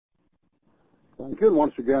Thank you, and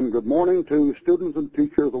once again, good morning to students and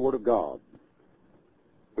teachers of the Word of God.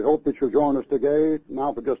 We hope that you'll join us today,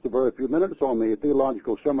 now for just a very few minutes, on the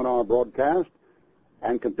Theological Seminar broadcast,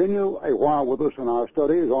 and continue a while with us in our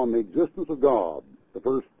studies on the existence of God, the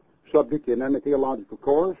first subject in any theological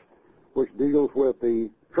course, which deals with the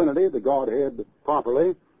Trinity, the Godhead,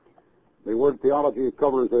 properly. The word theology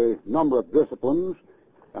covers a number of disciplines,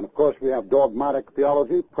 and of course we have dogmatic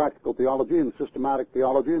theology, practical theology, and systematic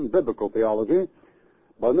theology, and biblical theology.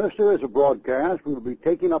 But in this series of broadcasts, we will be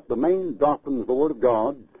taking up the main doctrines of the Word of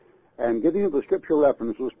God and giving you the Scripture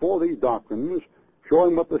references for these doctrines,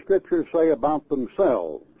 showing what the Scriptures say about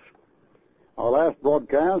themselves. Our last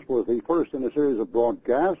broadcast was the first in a series of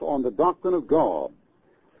broadcasts on the doctrine of God.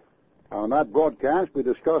 On that broadcast, we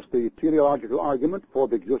discussed the teleological argument for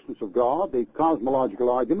the existence of God, the cosmological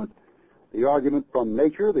argument, the argument from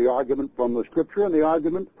nature, the argument from the Scripture, and the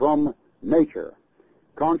argument from nature.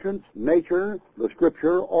 Conscience, nature, the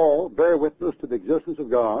Scripture, all bear witness to the existence of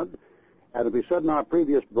God. And as we said in our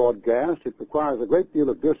previous broadcast, it requires a great deal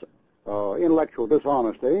of intellectual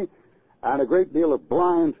dishonesty and a great deal of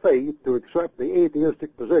blind faith to accept the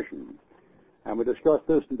atheistic position. And we discussed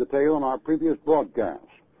this in detail in our previous broadcast.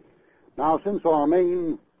 Now, since our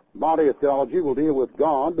main body of theology will deal with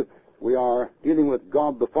God, we are dealing with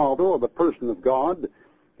God the Father, or the person of God,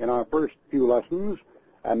 in our first few lessons.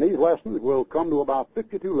 And these lessons will come to about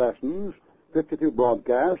 52 lessons, 52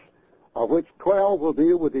 broadcasts, of which 12 will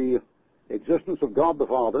deal with the existence of God the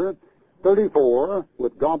Father, 34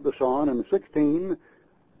 with God the Son, and 16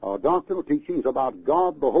 doctrinal teachings about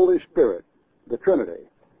God the Holy Spirit, the Trinity.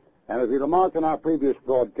 And as we remarked in our previous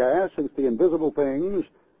broadcast, since the invisible things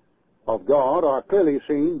of God are clearly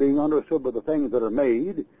seen, being understood by the things that are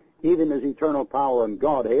made, even His eternal power and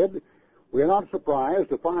Godhead, we are not surprised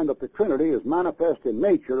to find that the Trinity is manifest in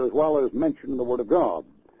nature as well as mentioned in the Word of God.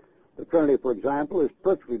 The Trinity, for example, is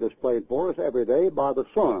perfectly displayed for us every day by the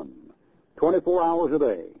sun, 24 hours a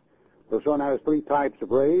day. The sun has three types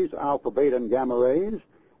of rays, alpha, beta, and gamma rays,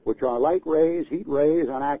 which are light rays, heat rays,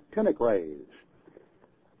 and actinic rays.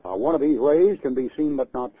 One of these rays can be seen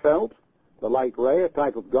but not felt. The light ray, a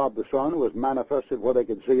type of God the Son, was manifested where they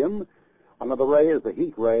could see Him. Another ray is the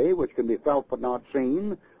heat ray, which can be felt but not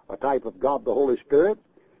seen, a type of God the Holy Spirit.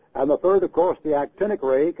 And the third, of course, the actinic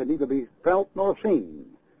ray, can neither be felt nor seen,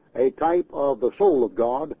 a type of the soul of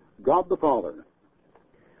God, God the Father.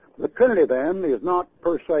 The Trinity, then, is not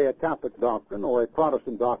per se a Catholic doctrine or a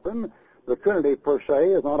Protestant doctrine. The Trinity, per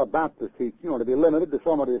se, is not a Baptist teaching or to be limited to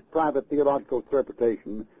somebody's private theological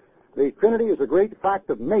interpretation. The Trinity is a great fact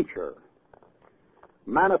of nature,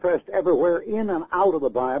 manifest everywhere in and out of the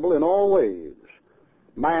Bible in all ways.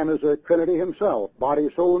 Man is a Trinity himself, body,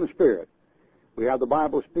 soul, and spirit. We have the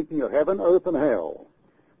Bible speaking of heaven, earth, and hell.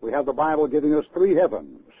 We have the Bible giving us three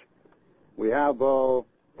heavens. We have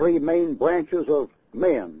three main branches of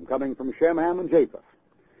men coming from Shem, Ham, and Japheth.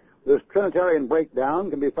 This Trinitarian breakdown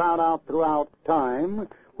can be found out throughout time,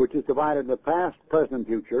 which is divided into past, present, and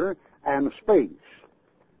future, and space,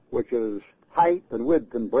 which is height and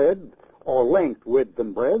width and breadth, or length, width,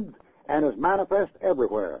 and breadth, and is manifest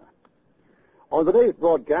everywhere. On today's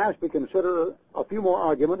broadcast, we consider a few more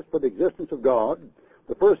arguments for the existence of God.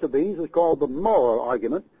 The first of these is called the moral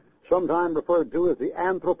argument, sometimes referred to as the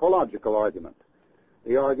anthropological argument,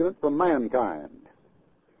 the argument from mankind.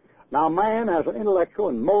 Now, man has an intellectual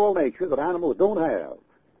and moral nature that animals don't have,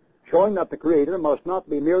 showing that the Creator must not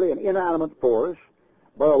be merely an inanimate force,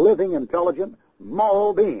 but a living, intelligent,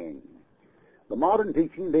 moral being. The modern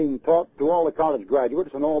teaching being taught to all the college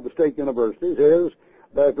graduates and all the state universities is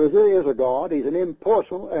that if there really is a God, He's an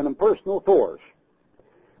impersonal force.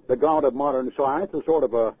 The God of modern science is sort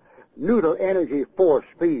of a neuter energy force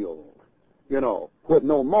field, with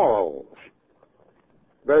no morals.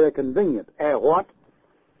 Very convenient. What?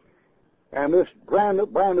 And this brand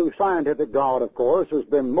new scientific God, of course, has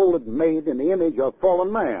been molded and made in the image of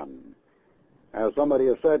fallen man. As somebody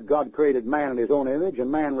has said, God created man in His own image, and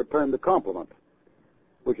man returned the compliment,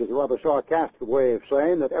 which is a rather sarcastic way of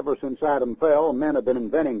saying that ever since Adam fell, men have been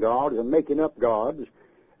inventing gods and making up gods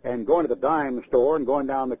and going to the dime store and going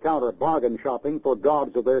down the counter bargain shopping for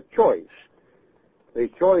gods of their choice. The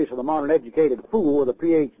choice of the modern educated fool with a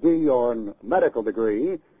Ph.D. or a medical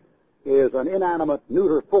degree is an inanimate,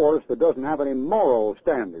 neuter force that doesn't have any moral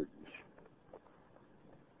standards.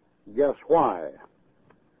 Guess why?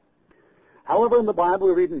 However, in the Bible,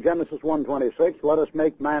 we read in Genesis 1:26, let us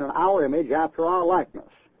make man in our image after our likeness.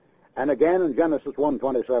 And again in Genesis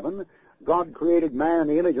 1:27, God created man in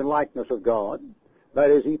the image and likeness of God. That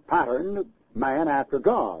is, He patterned man after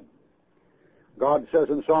God. God says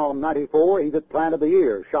in Psalm 94, He that planted the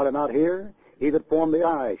ear, shall he not hear? He that formed the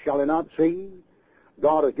eye, shall he not see?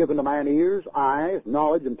 God has given to man ears, eyes,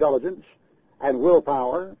 knowledge, intelligence, and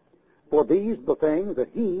willpower, for these are the things that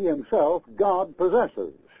he himself, God,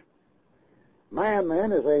 possesses. Man,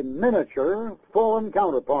 then, is a miniature, fallen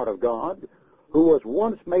counterpart of God, who was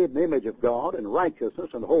once made in the image of God in righteousness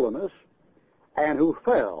and holiness, and who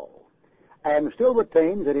fell, and still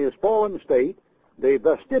retains in his fallen state the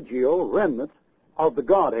vestigial remnant of the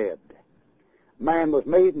Godhead. Man was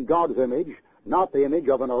made in God's image, not the image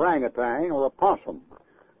of an orangutan or a possum,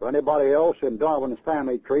 or anybody else in Darwin's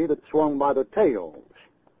family tree that swung by the tails.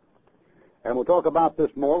 And we'll talk about this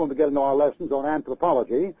more when we get into our lessons on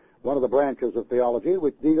anthropology, one of the branches of theology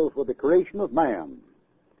which deals with the creation of man.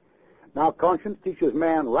 Now, conscience teaches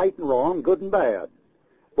man right and wrong, good and bad.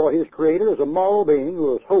 For his Creator is a moral being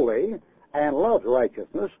who is holy and loves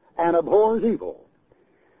righteousness and abhors evil.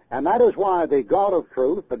 And that is why the God of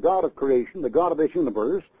truth, the God of creation, the God of this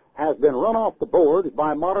universe, has been run off the boards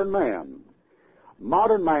by modern man.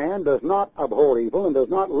 Modern man does not abhor evil and does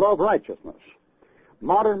not love righteousness.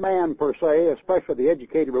 Modern man, per se, especially the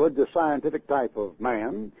educated, religious, scientific type of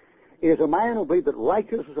man, is a man who believes that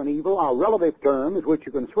righteousness and evil are relative terms which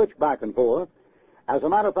you can switch back and forth. As a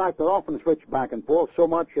matter of fact, they're often switched back and forth so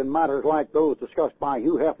much in matters like those discussed by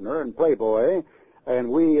Hugh Hefner and Playboy and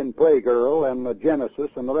We and Playgirl and Genesis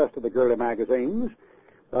and the rest of the girly magazines,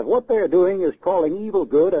 that what they're doing is calling evil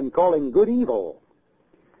good and calling good evil.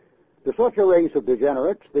 To such a race of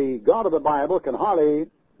degenerates, the God of the Bible can hardly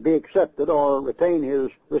be accepted or retain his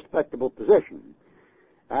respectable position.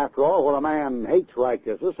 After all, where a man hates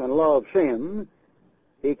righteousness and loves sin,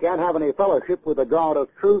 he can't have any fellowship with the God of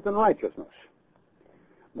truth and righteousness.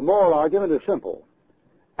 The moral argument is simple.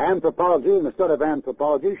 Anthropology and the study of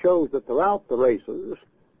anthropology shows that throughout the races,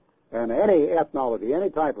 and any ethnology, any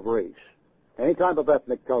type of race, any type of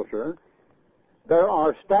ethnic culture, there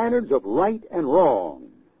are standards of right and wrong.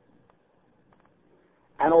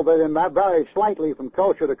 And although they vary slightly from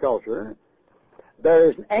culture to culture,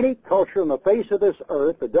 there isn't any culture on the face of this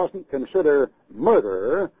earth that doesn't consider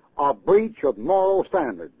murder a breach of moral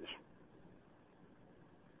standards.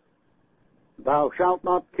 Thou shalt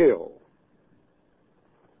not kill.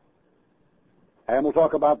 And we'll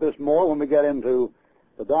talk about this more when we get into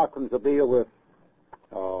the doctrines that deal with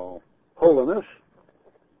holiness.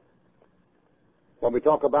 When we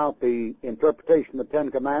talk about the interpretation of the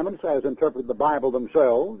Ten Commandments as interpreted in the Bible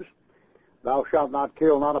themselves, thou shalt not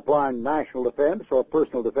kill, not applying national defense or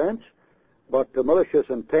personal defense, but to malicious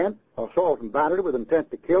intent, assault and battery with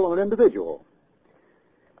intent to kill an individual.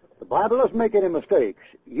 The Bible doesn't make any mistakes.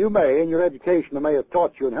 You may, in your education, it may have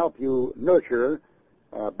taught you and helped you nurture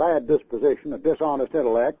a bad disposition, a dishonest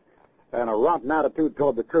intellect, and a rotten attitude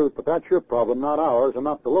toward the truth, but that's your problem, not ours, and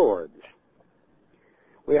not the Lord's.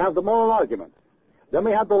 We have the moral argument. Then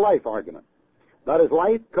we have the life argument. That is,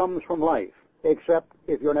 life comes from life, except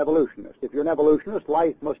if you're an evolutionist. If you're an evolutionist,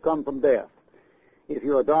 life must come from death. If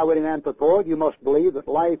you're a Darwinian anthropoid, you must believe that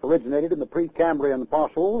life originated in the Precambrian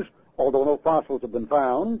fossils, although no fossils have been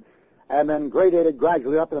found, and then gradated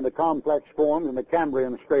gradually up into the complex forms in the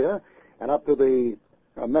Cambrian strata and up to the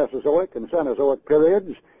Mesozoic and Cenozoic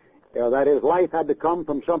periods. That is, life had to come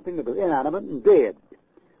from something that was inanimate and dead.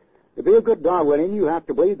 To be a good Darwinian, you have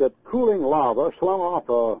to believe that cooling lava slung off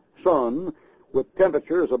a sun with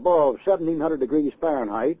temperatures above 1700 degrees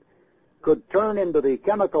Fahrenheit could turn into the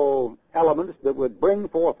chemical elements that would bring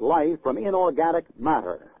forth life from inorganic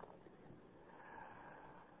matter.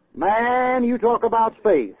 Man, you talk about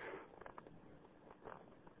faith.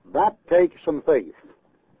 That takes some faith.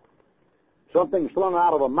 Something slung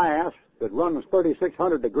out of a mass that runs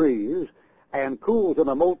 3,600 degrees and cools in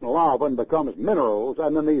a molten lava and becomes minerals,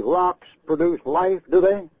 and then these rocks produce life, do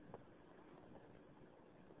they?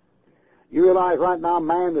 You realize right now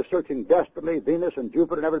man is searching desperately Venus and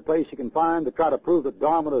Jupiter and every place he can find to try to prove that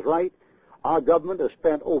Darwin is right. Our government has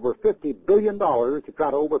spent over $50 billion to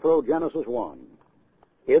try to overthrow Genesis 1.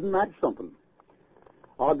 Isn't that something?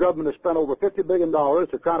 Our government has spent over $50 billion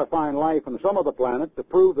to try to find life on some other planet to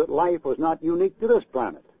prove that life was not unique to this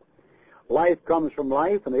planet. Life comes from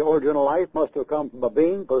life, and the original life must have come from a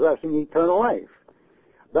being possessing eternal life.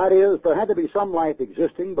 That is, there had to be some life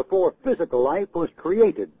existing before physical life was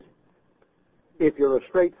created, if you're a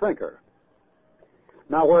straight thinker.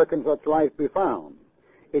 Now, where can such life be found?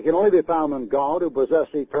 It can only be found in God who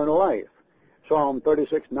possesses eternal life. Psalm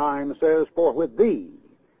 36:9 says, "For with thee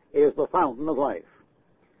is the fountain of life."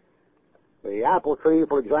 The apple tree,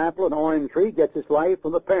 for example, an orange tree, gets its life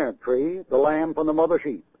from the parent tree, the lamb from the mother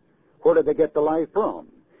sheep. Where did they get the life from?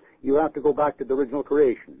 You have to go back to the original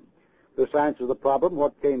creation. This answers the problem,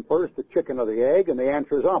 what came first, the chicken or the egg, and the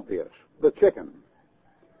answer is obvious, the chicken.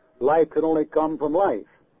 Life can only come from life.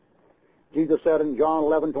 Jesus said in John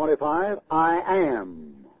 11:25, I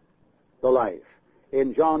am the life.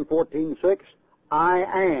 In John 14:6, I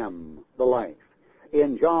am the life.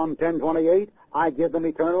 In John 10:28, I give them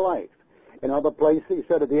eternal life. In other places, he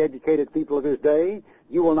said to the educated people of his day,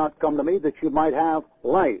 you will not come to me that you might have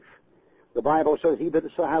life. The Bible says, he that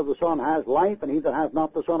has the Son has life, and he that has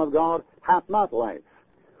not the Son of God hath not life.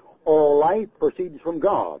 All life proceeds from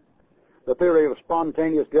God. The theory of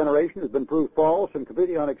spontaneous generation has been proved false and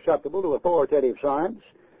completely unacceptable to authoritative science.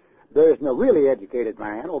 There isn't a really educated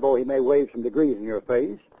man, although he may wave some degrees in your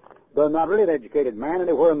face. There's not really an educated man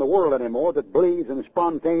anywhere in the world anymore that believes in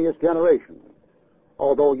spontaneous generation,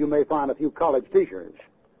 although you may find a few college teachers.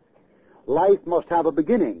 Life must have a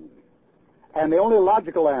beginning. And the only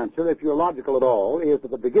logical answer, if you're logical at all, is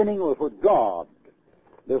that the beginning was with God.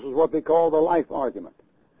 This is what we call the life argument.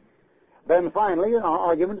 Then finally, in our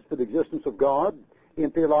arguments to the existence of God,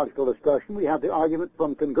 in theological discussion, we have the argument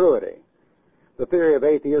from congruity. The theory of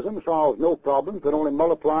atheism solves no problems, but only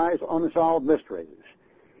multiplies unsolved mysteries.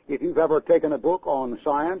 If you've ever taken a book on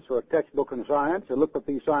science or a textbook on science and looked at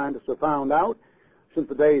these scientists have found out since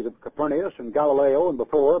the days of Copernicus and Galileo and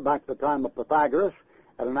before, back to the time of Pythagoras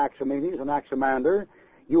and Anaximenes and Anaximander,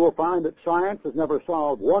 you will find that science has never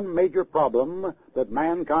solved one major problem that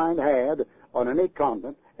mankind had on any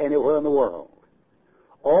continent anywhere in the world.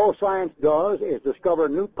 All science does is discover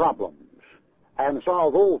new problems and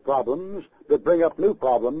solve old problems that bring up new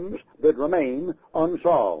problems that remain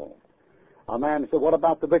unsolved. A man said, what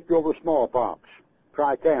about the victory over smallpox?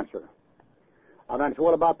 Try cancer. A man said,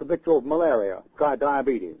 what about the victory over malaria? Try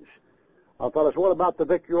diabetes. A fellow said, what about the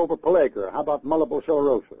victory over pellagra? How about multiple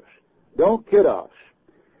sclerosis? Don't kid us.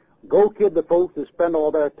 Go kid the folks that spend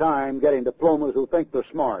all their time getting diplomas who think they're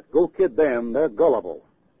smart. Go kid them. They're gullible.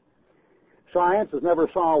 Science has never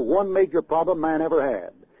solved one major problem man ever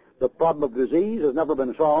had. The problem of disease has never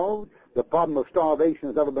been solved. The problem of starvation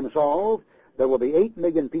has never been solved. There will be 8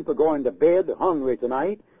 million people going to bed hungry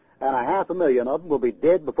tonight, and 500,000 of them will be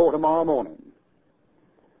dead before tomorrow morning.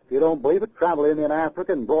 If you don't believe it, travel in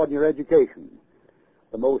Africa and broaden your education.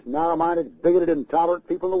 The most narrow-minded, bigoted, intolerant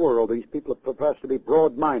people in the world, these people profess to be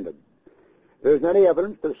broad-minded. There isn't any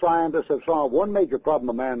evidence that scientists have solved one major problem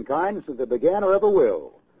of mankind since they began or ever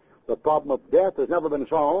will. The problem of death has never been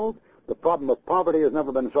solved. The problem of poverty has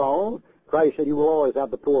never been solved. Christ said you will always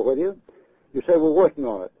have the poor with you. You say we're working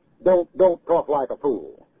on it. Don't talk like a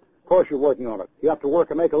fool. Of course you're working on it. You have to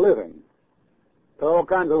work and make a living. There are all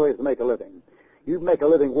kinds of ways to make a living. You make a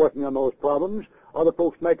living working on those problems. Other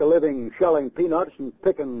folks make a living shelling peanuts and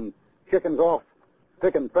picking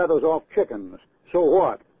feathers off chickens. So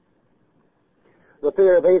what? The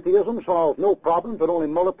theory of atheism solves no problems, but only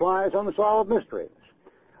multiplies unsolved mysteries.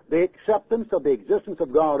 The acceptance of the existence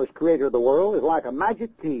of God as creator of the world is like a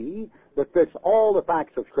magic key that fits all the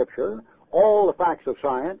facts of Scripture, all the facts of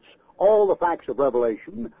science, all the facts of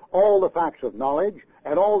revelation, all the facts of knowledge,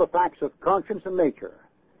 and all the facts of conscience and nature.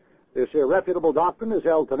 This irrefutable doctrine is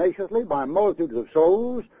held tenaciously by multitudes of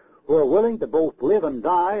souls who are willing to both live and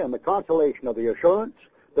die in the consolation of the assurance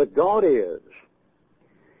that God is.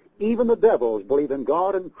 Even the devils believe in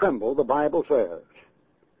God and tremble, the Bible says.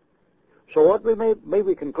 So what may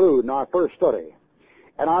we conclude in our first study?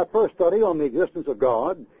 In our first study on the existence of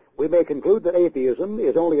God, we may conclude that atheism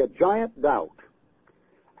is only a giant doubt,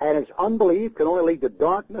 and its unbelief can only lead to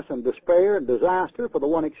darkness and despair and disaster for the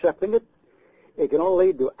one accepting it. It can only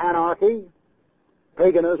lead to anarchy,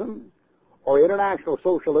 paganism, or international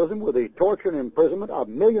socialism with the torture and imprisonment of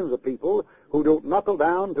millions of people who don't knuckle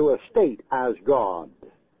down to a state as God.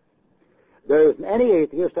 There isn't any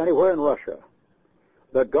atheist anywhere in Russia.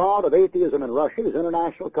 The God of atheism in Russia is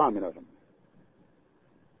international communism.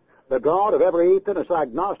 The God of every atheist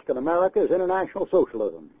agnostic in America is international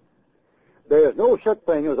socialism. There is no such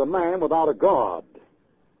thing as a man without a God.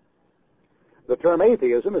 The term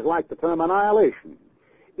atheism is like the term annihilation.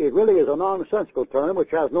 It really is a nonsensical term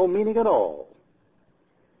which has no meaning at all.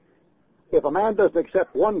 If a man doesn't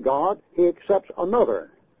accept one God, he accepts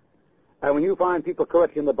another. And when you find people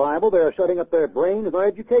correcting the Bible, they are setting up their brain and their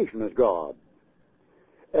education as God.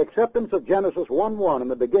 Acceptance of Genesis 1:1, in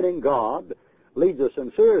the beginning God, leads a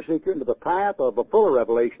sincere seeker into the path of a fuller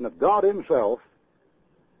revelation of God himself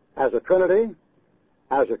as a Trinity,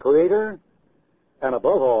 as a Creator, and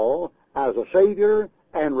above all, as a Savior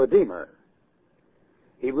and Redeemer.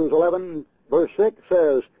 Hebrews 11, verse 6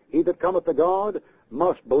 says, he that cometh to God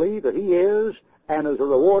must believe that he is, and is a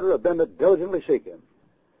rewarder of them that diligently seek him.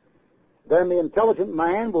 Then the intelligent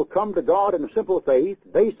man will come to God in simple faith,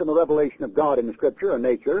 based on the revelation of God in Scripture and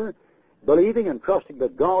nature, believing and trusting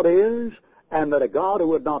that God is, and that a God who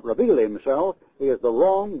would not reveal himself is the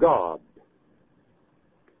wrong God.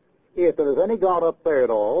 if there is any God up there at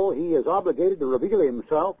all, he is obligated to reveal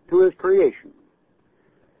himself to his creation,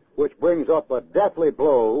 which brings up a deathly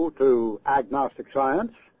blow to agnostic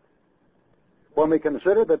science when we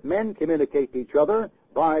consider that men communicate to each other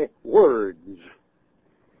by words.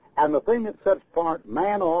 And the thing that sets apart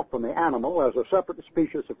man off from the animal as a separate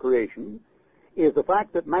species of creation is the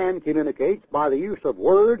fact that man communicates by the use of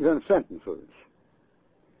words and sentences.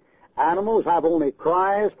 Animals have only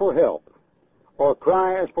cries for help, or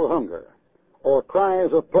cries for hunger, or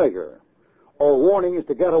cries of pleasure, or warnings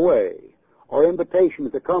to get away, or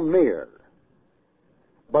invitations to come near.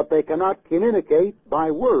 But they cannot communicate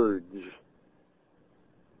by words.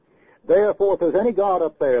 Therefore, if there's any God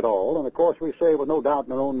up there at all, and of course we say with no doubt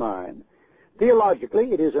in our own mind,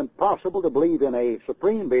 theologically it is impossible to believe in a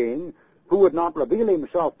supreme being who would not reveal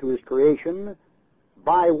himself to his creation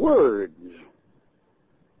by words.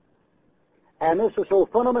 And this is so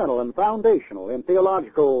fundamental and foundational in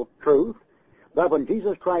theological truth that when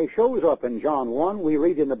Jesus Christ shows up in John 1, we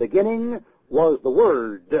read, in the beginning was the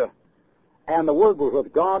Word, and the Word was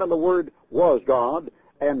with God, and the Word was God.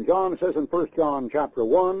 And John says in 1 John chapter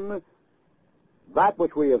 1, that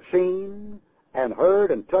which we have seen and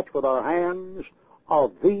heard and touched with our hands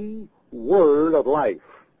of the Word of life.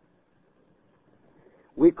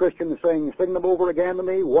 We Christians sing them over again to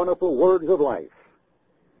me, wonderful words of life.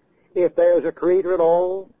 If there's a creator at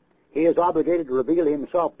all, he is obligated to reveal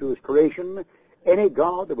himself to his creation. Any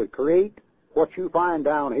God that would create what you find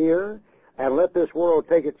down here and let this world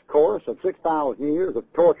take its course of 6,000 years of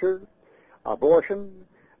torture, abortion,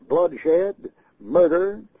 bloodshed,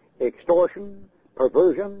 murder, extortion,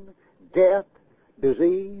 perversion, death,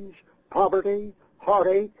 disease, poverty,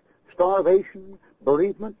 heartache, starvation,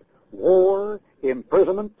 bereavement, war,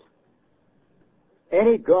 imprisonment.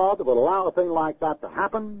 Any God that would allow a thing like that to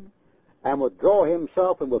happen and withdraw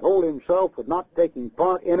himself and withhold himself with not taking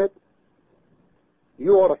part in it,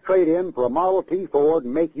 you ought to trade in for a Model T Ford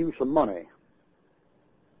and make you some money.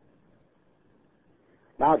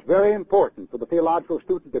 Now, it's very important for the theological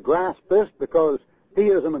student to grasp this, because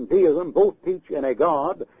theism and deism both teach in a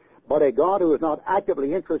God, but a God who is not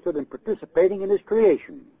actively interested in participating in his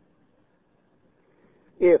creation.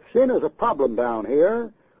 If sin is a problem down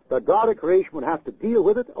here, the God of creation would have to deal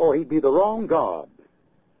with it, or he'd be the wrong God.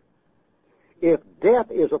 If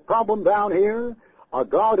death is a problem down here, a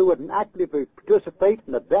God who wouldn't actively participate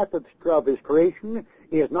in the death of his creation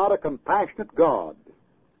is not a compassionate God.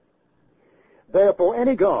 Therefore,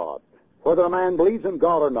 any God, whether a man believes in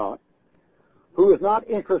God or not, who is not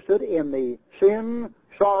interested in the sin,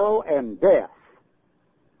 sorrow, and death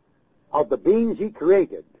of the beings he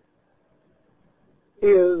created,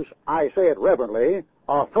 is, I say it reverently,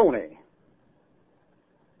 a phony.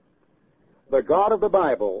 The God of the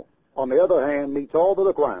Bible, on the other hand, meets all the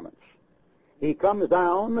requirements. He comes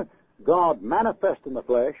down, God manifest in the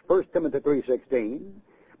flesh, 1 Timothy 3:16,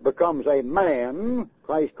 becomes a man,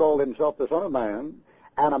 Christ called himself the Son of Man,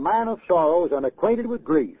 and a man of sorrows and acquainted with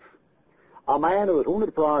grief, a man who was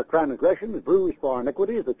wounded for our transgressions, bruised for our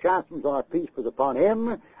iniquities, the chastisement of our peace was upon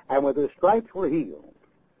him, and with his stripes we're healed.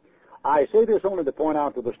 I say this only to point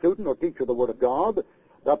out to the student or teacher of the Word of God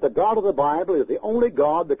that the God of the Bible is the only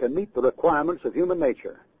God that can meet the requirements of human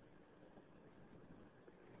nature.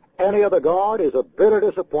 Any other God is a bitter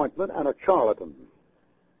disappointment and a charlatan.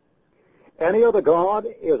 Any other God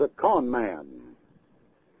is a con man.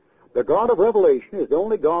 The God of Revelation is the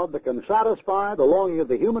only God that can satisfy the longing of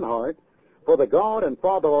the human heart, for the God and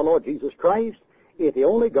Father of our Lord Jesus Christ is the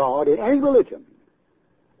only God in any religion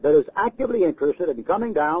that is actively interested in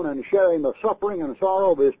coming down and sharing the suffering and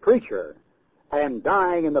sorrow of his creature and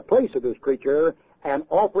dying in the place of his creature and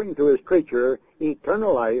offering to his creature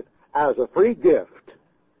eternal life as a free gift.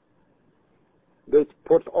 This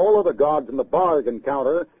puts all other gods in the bargain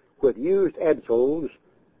counter with used Edsols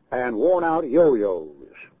and worn-out yo-yos.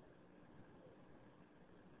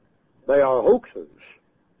 They are hoaxes,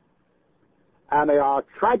 and they are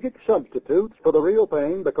tragic substitutes for the real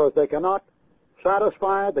thing, because they cannot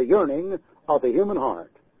satisfy the yearning of the human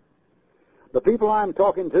heart. The people I'm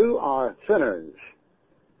talking to are sinners.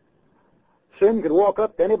 Sin could walk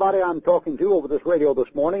up to anybody I'm talking to over this radio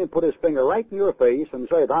this morning and put his finger right in your face and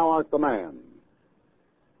say, "Thou art the man."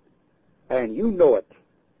 And you know it.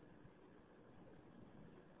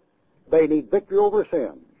 They need victory over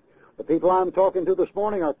sin. The people I'm talking to this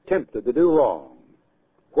morning are tempted to do wrong,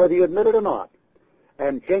 whether you admit it or not.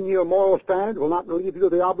 And 10-year moral standards will not relieve you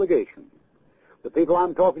of the obligation. The people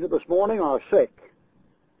I'm talking to this morning are sick.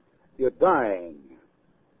 You're dying.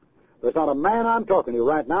 There's not a man I'm talking to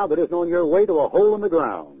right now that isn't on your way to a hole in the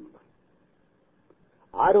ground.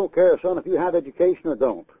 I don't care, son, if you have education or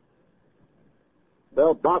don't.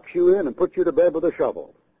 they'll box you in and put you to bed with a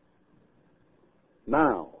shovel.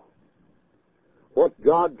 Now, what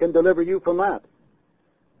God can deliver you from that?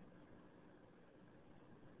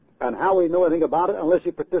 And how will you know anything about it unless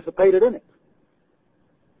you participated in it?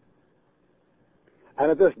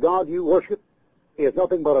 And if this God you worship is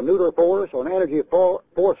nothing but a neuter force or an energy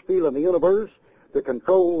force field in the universe that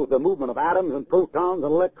controls the movement of atoms and protons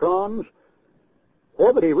and electrons,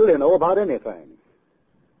 what would he really know about anything?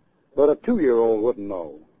 But a 2-year-old wouldn't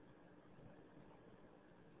know.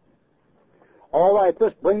 All right,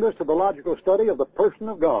 this brings us to the logical study of the person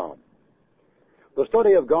of God. The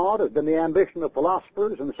study of God has been the ambition of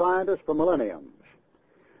philosophers and scientists for millenniums.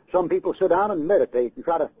 Some people sit down and meditate and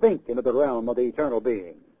try to think into the realm of the eternal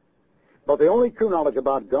being. But the only true knowledge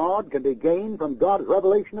about God can be gained from God's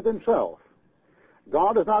revelation of himself.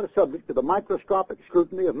 God is not subject to the microscopic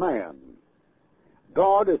scrutiny of man.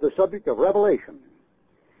 God is the subject of revelation.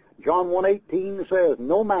 John 1:18 says,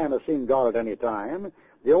 "No man has seen God at any time.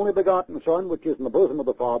 The only begotten Son, which is in the bosom of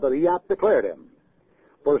the Father, he hath declared him."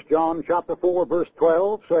 1 John chapter 4, verse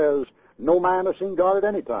 12 says, "No man has seen God at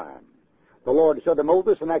any time." The Lord said to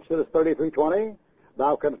Moses in Exodus 33:20,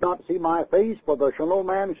 "Thou canst not see my face, for there shall no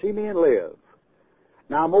man see me and live."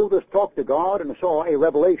 Now Moses talked to God and saw a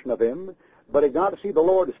revelation of him, but he did not see the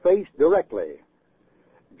Lord's face directly.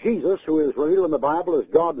 Jesus, who is revealed in the Bible as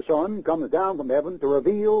God the Son, comes down from heaven to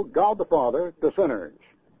reveal God the Father to sinners.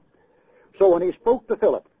 So when he spoke to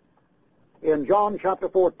Philip in John chapter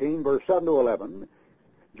 14, verse 7 to 11,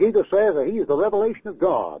 Jesus says that he is the revelation of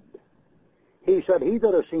God. He said, "He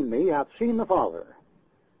that has seen me hath seen the Father."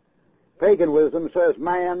 Pagan wisdom says,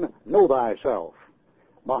 "Man, know thyself."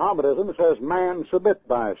 Mohammedanism says, "Man, submit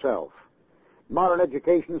thyself." Modern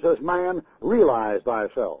education says, "Man, realize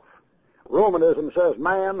thyself." Romanism says,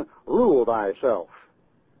 "Man, rule thyself."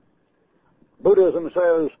 Buddhism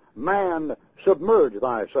says, "Man, submerge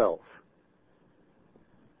thyself."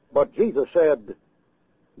 But Jesus said,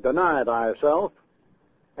 "Deny thyself,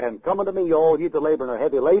 and come unto me, all ye that labor and are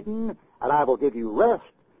heavy laden, and I will give you rest.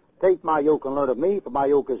 Take my yoke and learn of me, for my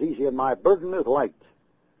yoke is easy and my burden is light."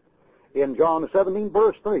 In John 17,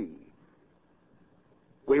 verse 3,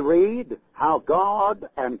 we read how God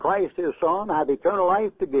and Christ his Son have eternal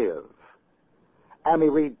life to give. And we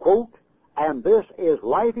read, quote, "And this is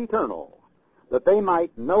life eternal, that they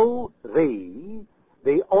might know thee,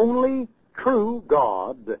 the only true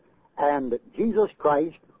God, and Jesus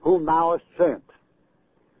Christ, whom thou hast sent."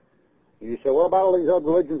 You say, what about all these other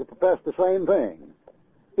religions that profess the same thing?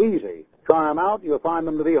 Easy. Try them out, you'll find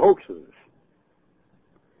them to be hoaxes.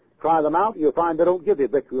 Try them out, you'll find they don't give you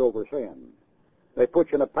victory over sin. They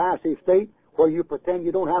put you in a passive state where you pretend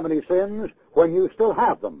you don't have any sins when you still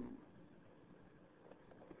have them.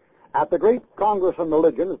 At the great Congress on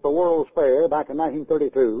Religion at the World's Fair back in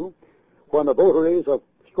 1932, when the votaries of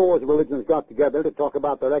scores of religions got together to talk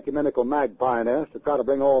about their ecumenical magpie nest to try to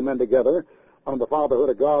bring all men together under the fatherhood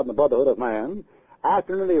of God and the brotherhood of man,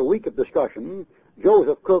 after nearly a week of discussion,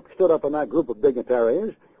 Joseph Cook stood up in that group of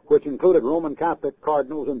dignitaries, which included Roman Catholic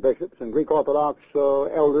cardinals and bishops and Greek Orthodox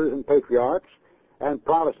elders and patriarchs and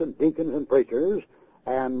Protestant deacons and preachers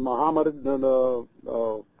and Mohammedan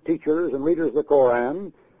teachers and readers of the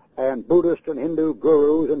Koran and Buddhist and Hindu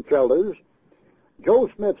gurus and chelders.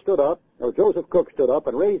 Joseph Cook stood up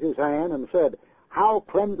and raised his hand and said, "How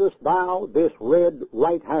cleansest thou this red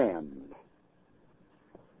right hand?"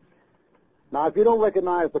 Now, if you don't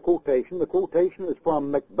recognize the quotation is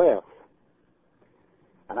from Macbeth.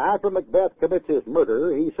 And after Macbeth commits his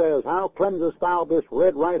murder, he says, "How cleansest thou this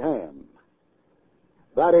red right hand?"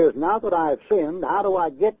 That is, now that I've sinned, how do I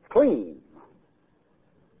get clean?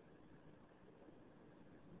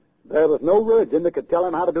 There was no religion that could tell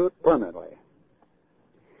him how to do it permanently.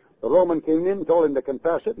 The Roman Communion told him to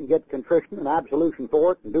confess it and get contrition and absolution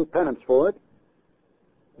for it and do penance for it.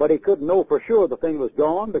 But he couldn't know for sure the thing was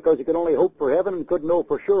gone because he could only hope for heaven and couldn't know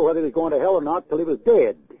for sure whether he was going to hell or not till he was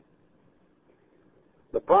dead.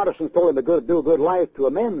 The Protestants told him to do a good life to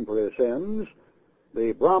amend for his sins.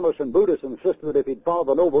 The Brahmins and Buddhists insisted that if he'd followed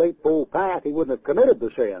the Noble Eightfold Path, he wouldn't have committed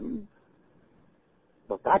the sin.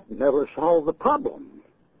 But that never solved the problem.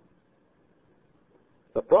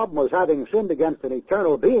 The problem was, having sinned against an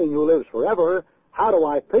eternal being who lives forever, how do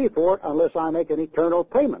I pay for it unless I make an eternal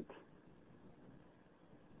payment?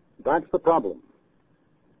 That's the problem.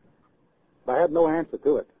 I had no answer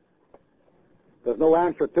to it. There's no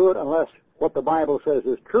answer to it unless what the Bible says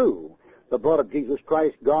is true. The blood of Jesus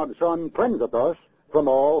Christ, God's Son, cleanseth us from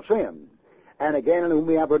all sin. And again, in whom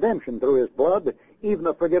we have redemption through his blood, even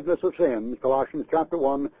the forgiveness of sins, Colossians chapter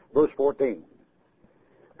 1, verse 14.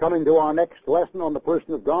 Coming to our next lesson on the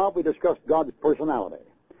person of God, we discussed God's personality.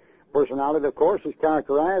 Personality, of course, is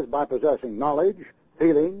characterized by possessing knowledge,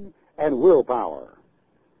 feeling, and willpower.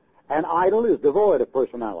 An idol is devoid of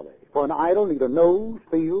personality, for an idol neither knows,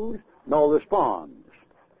 feels, nor responds.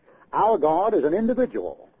 Our God is an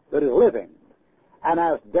individual that is living and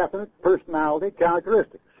has definite personality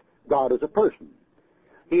characteristics. God is a person.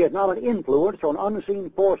 He is not an influence or an unseen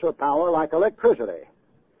force or power like electricity.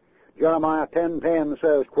 Jeremiah 10:10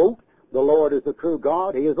 says, quote, "The Lord is the true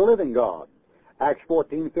God, He is the living God." Acts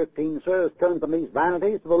 14:15 says, "Turn from these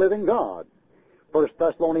vanities to the living God." 1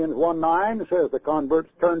 Thessalonians 1:9 says the converts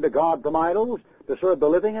turned to God from idols to serve the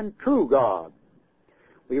living and true God.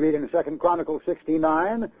 We read in 2 Chronicles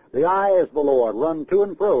 16:9, "The eyes of the Lord run to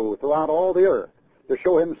and fro throughout all the earth to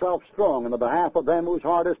show Himself strong in the behalf of them whose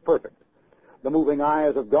heart is perfect." The moving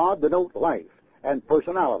eyes of God denote life and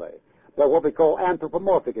personality. They're what we call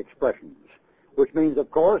anthropomorphic expressions, which means,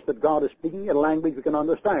 of course, that God is speaking in a language we can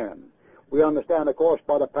understand. We understand, of course,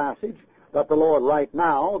 by the passage that the Lord right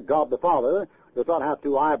now, God the Father, does not have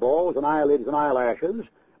two eyeballs and eyelids and eyelashes,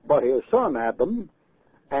 but His Son had them,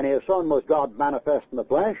 and His Son was God manifest in the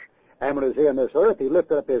flesh, and when He was here on this earth, He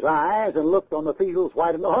lifted up His eyes and looked on the fields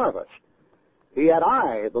white in the harvest. He had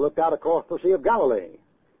eyes that looked out across the Sea of Galilee.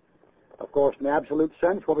 Of course, in the absolute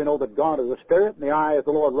sense, when we know that God is a spirit and the eyes of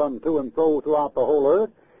the Lord run to and fro throughout the whole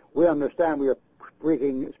earth, we understand we are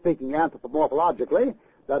speaking anthropomorphologically.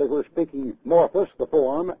 That is, we're speaking morphos, the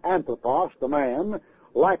form, anthropos, the man,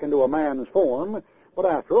 likened to a man's form. But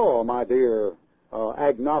after all, my dear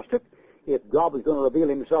agnostic, if God was going to reveal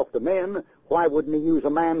Himself to men, why wouldn't He use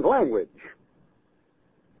a man's language?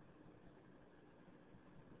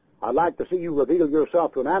 I'd like to see you reveal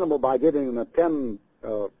yourself to an animal by giving him a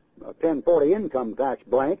 1040 income tax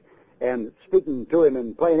blank and speaking to him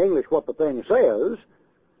in plain English what the thing says.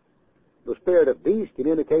 The spirit of beast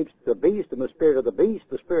communicates to beast, and the spirit of the beast,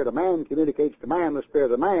 the spirit of man communicates to man, the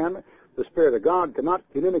spirit of man. The spirit of God cannot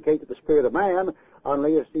communicate to the spirit of man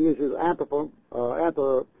unless He uses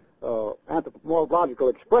anthropomorphological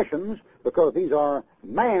expressions, because these are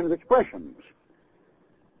man's expressions.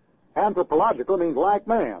 Anthropological means like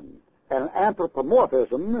man, and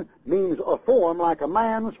anthropomorphism means a form like a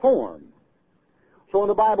man's form. So when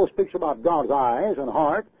the Bible speaks about God's eyes and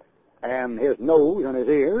heart and His nose and His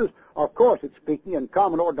ears, of course it's speaking in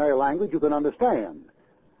common ordinary language you can understand.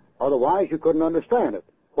 Otherwise you couldn't understand it.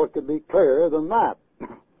 What could be clearer than that?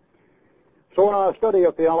 So in our study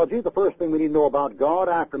of theology, the first thing we need to know about God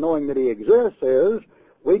after knowing that He exists is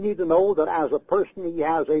we need to know that as a person He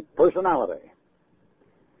has a personality.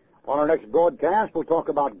 On our next broadcast, we'll talk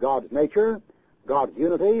about God's nature, God's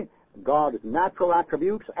unity, God's natural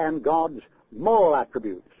attributes, and God's moral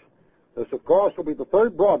attributes. This, of course, will be the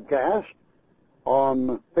third broadcast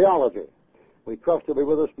on theology. We trust you'll be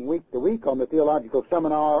with us from week to week on the Theological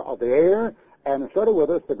Seminar of the Air and study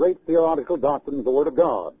with us the great theological doctrine of the Word of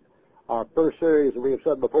God. Our first series, as we have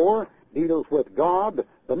said before, deals with God,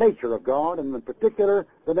 the nature of God, and in particular,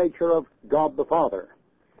 the nature of God the Father.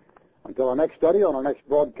 Until our next study on our next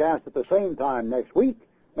broadcast at the same time next week,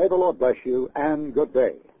 may the Lord bless you and good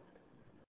day.